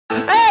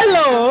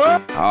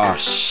Oh,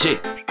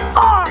 shit.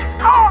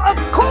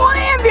 Call an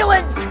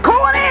ambulance!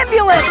 Call an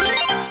ambulance!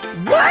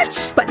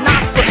 What? But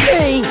not for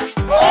me!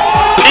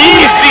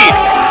 Easy!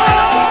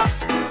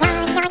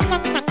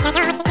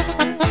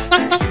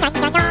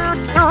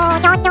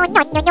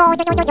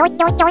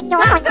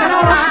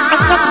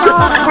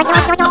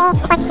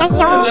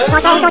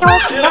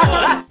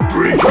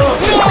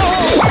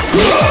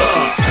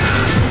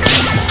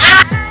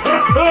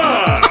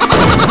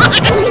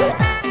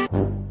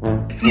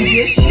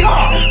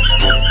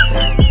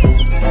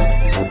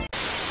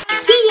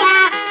 See ya!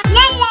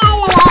 La la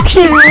la!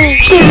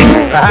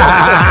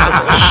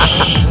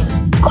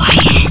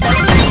 Quiet.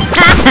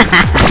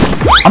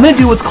 I'm gonna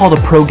do what's called a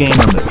pro gamer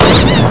move.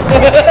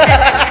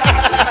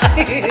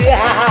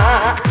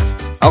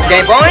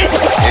 Okay, boys,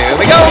 here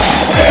we go.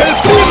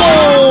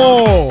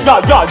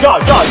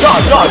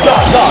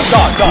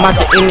 I'm about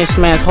to end this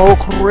man's whole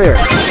career.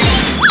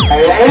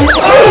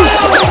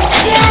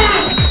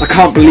 I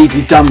can't believe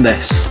you've done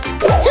this.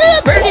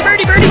 Birdie,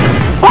 birdie, birdie!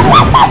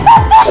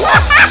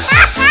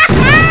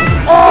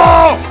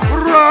 Oh!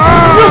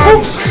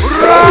 Run!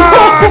 Run!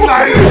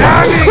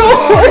 I'm coming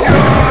for you!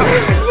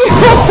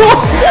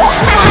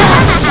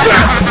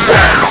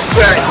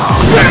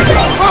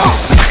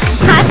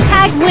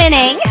 Hashtag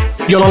winning.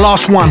 You're the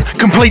last one.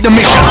 Complete the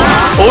mission.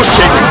 Oh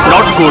shit,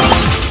 not good.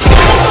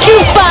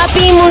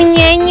 Chupapi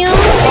muñeño.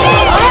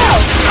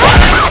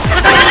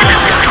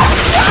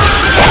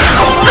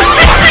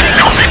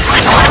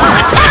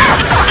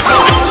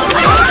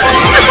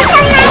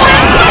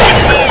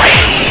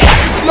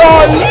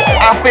 LOL!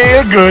 I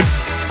feel good.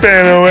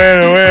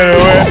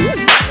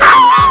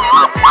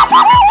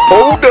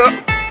 Hold up.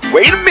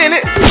 Wait a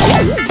minute.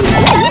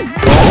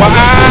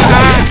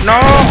 No,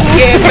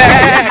 get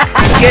back.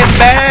 Get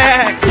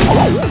back.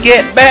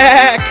 Get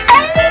back.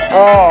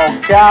 Oh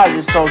God,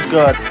 you're so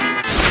good.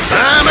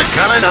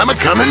 I'm a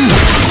coming.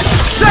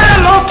 Say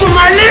hello to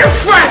my little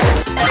friend!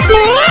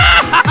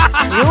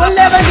 You will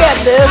never get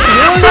this,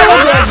 you will never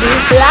get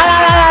this, la la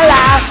la la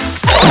la.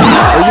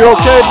 Are you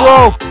okay,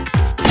 bro?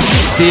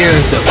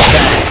 Here's the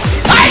fact.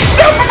 I'm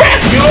Superman!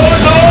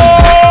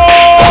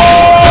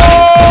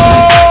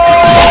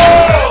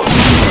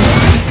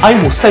 I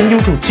will send you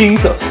to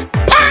Jesus.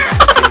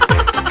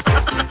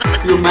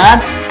 You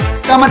mad?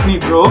 Come at me,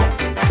 bro.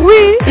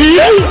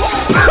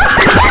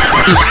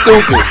 He's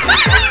stupid.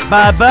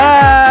 Bye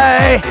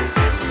bye.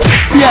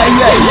 Yeah.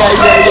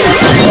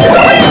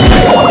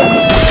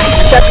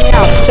 Check me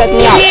out.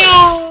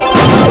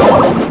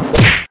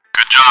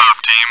 Good job,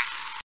 team.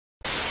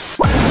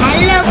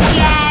 Hello,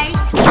 guys.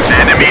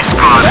 Enemy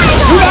spotted.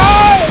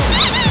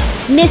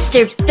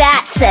 Mr.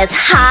 Bat says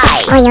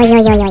hi. Oi.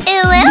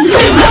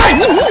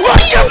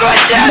 Watch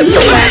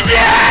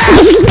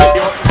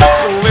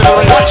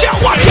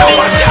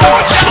out!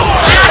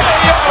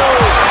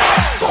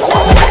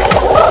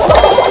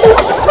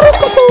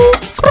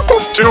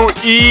 Too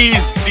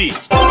easy.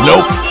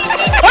 Nope.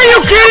 Are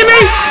you kidding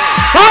me?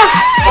 Huh?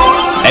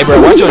 Hey, bro,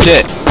 watch your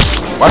jet.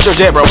 Watch your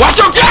jet, bro. Watch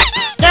your jet!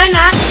 They're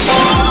not.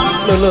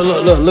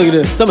 Look at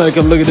this. Somebody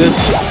come look at this.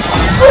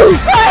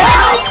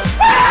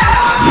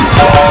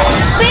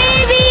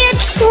 Baby, a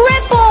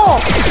triple.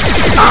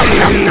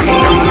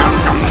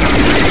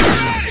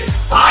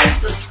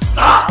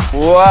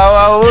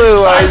 Wow,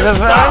 it's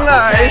very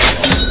nice.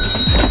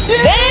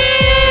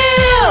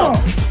 Damn!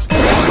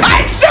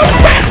 I'm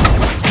Superman!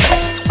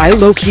 I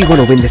low-key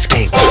want to win this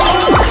game.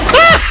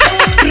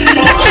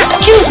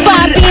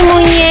 Chupapi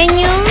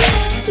muñeño.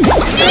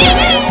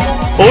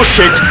 Oh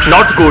shit,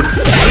 not good.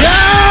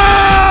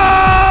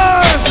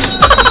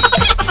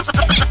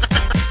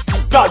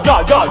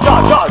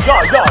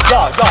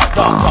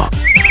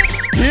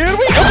 Here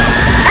we go.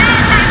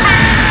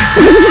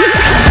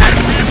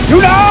 You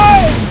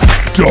know!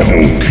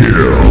 Double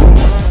kill.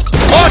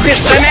 Otis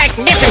the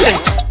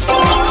Magnificent!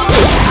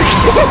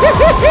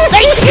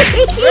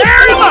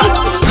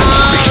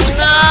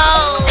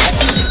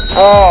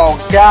 Oh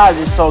God,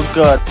 you're so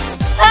good.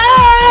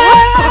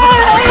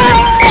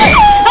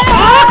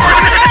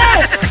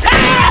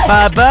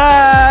 Bye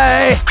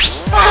bye.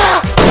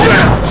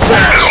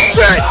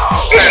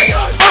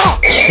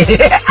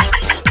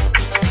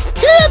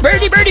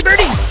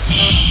 Birdie.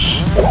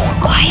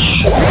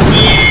 Quiet.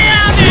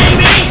 Yeah,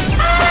 baby.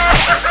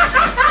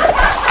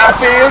 I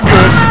feel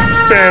good.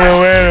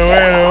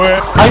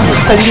 I will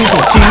send you to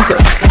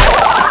Jesus.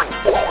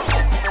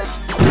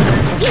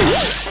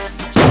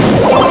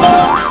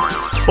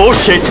 Oh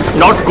shit,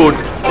 not good.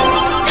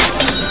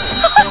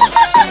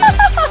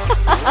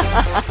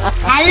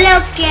 Hello,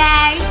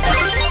 guys.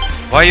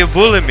 Why you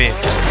bullying me?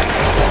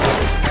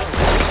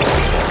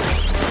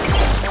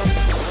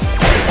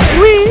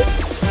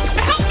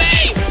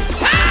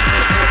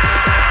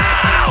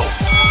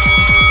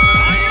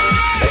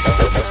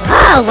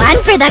 Oh, one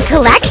for the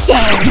collection.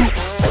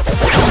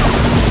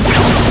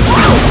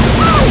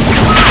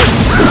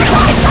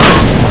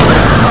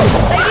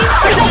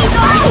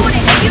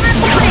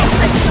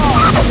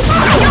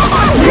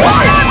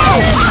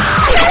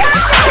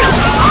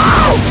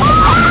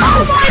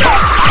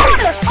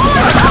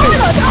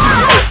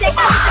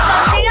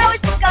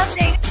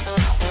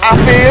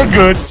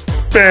 good.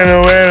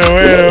 Bueno.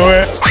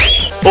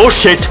 Oh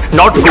shit,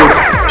 not good.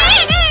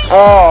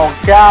 Oh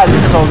God,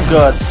 it's so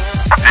good.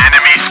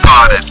 Enemy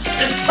spotted.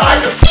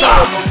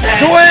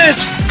 Do it!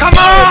 Come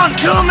on,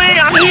 kill me,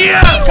 I'm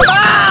here. Come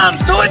on,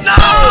 do it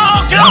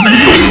now, kill me.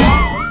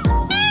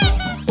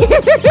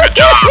 Good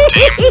job,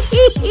 team.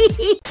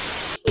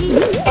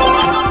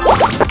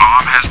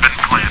 Bomb has been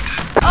planted.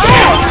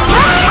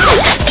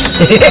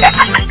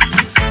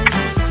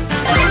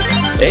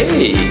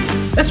 Hey,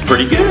 that's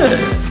pretty good.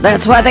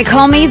 That's why they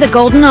call me the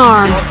Golden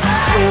Arm.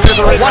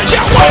 Watch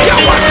out!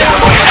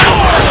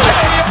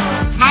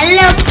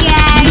 Hello,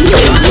 guys.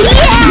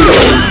 Yeah!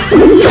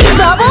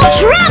 Double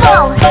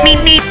trouble!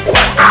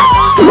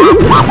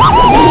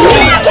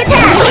 Snack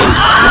attack!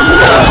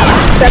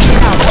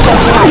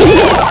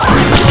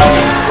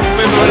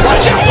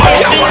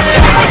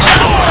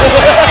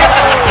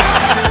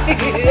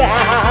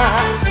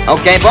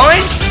 Okay,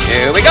 boys,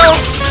 here we go.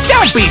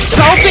 Don't be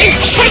salty!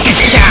 Take a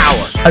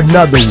shower!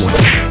 Another one.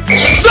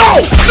 No!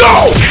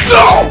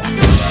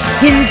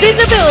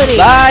 Invisibility!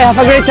 Bye, have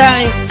a great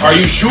time. Are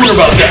you sure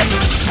about that?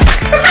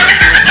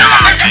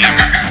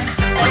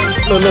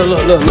 Look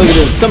at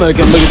this. Somebody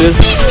come look at this.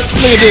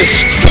 Look at this.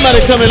 Somebody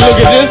come and look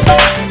at this.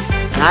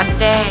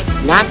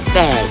 Not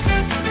bad.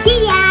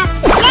 See ya!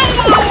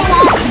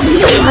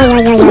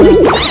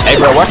 Hey,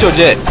 bro, watch your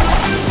jet.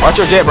 Watch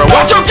your jet, bro.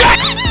 Watch your jet!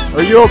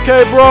 Are you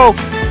okay, bro?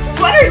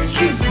 What are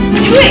you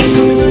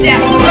doing,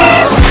 Steph?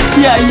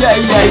 Yeah.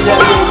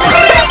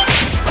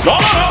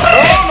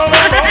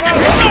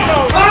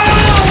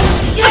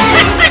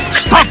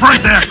 Stop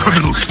right there,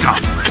 criminal scum.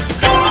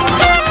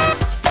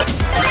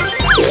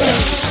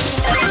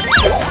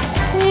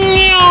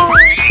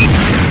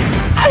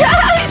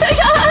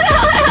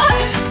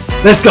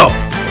 Let's go.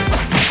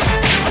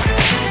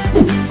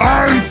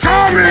 I'm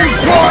coming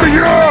for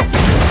you!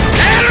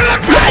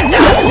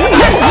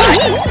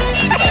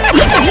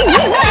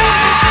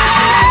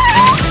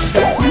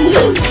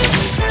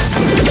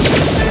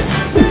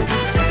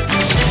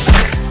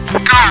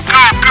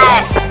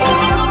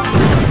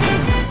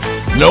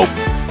 Nope.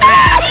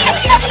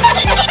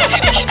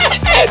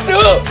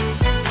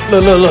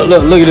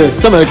 Look at this.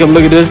 Somebody come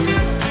look at this.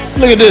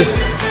 Look at this.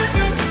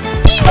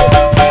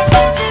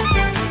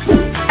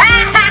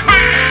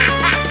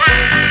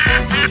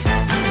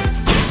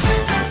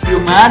 You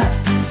mad?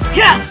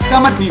 Yeah.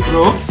 Come at me,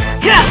 bro.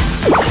 Yeah.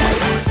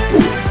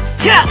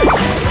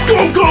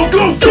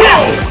 Go!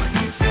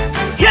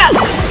 Yeah.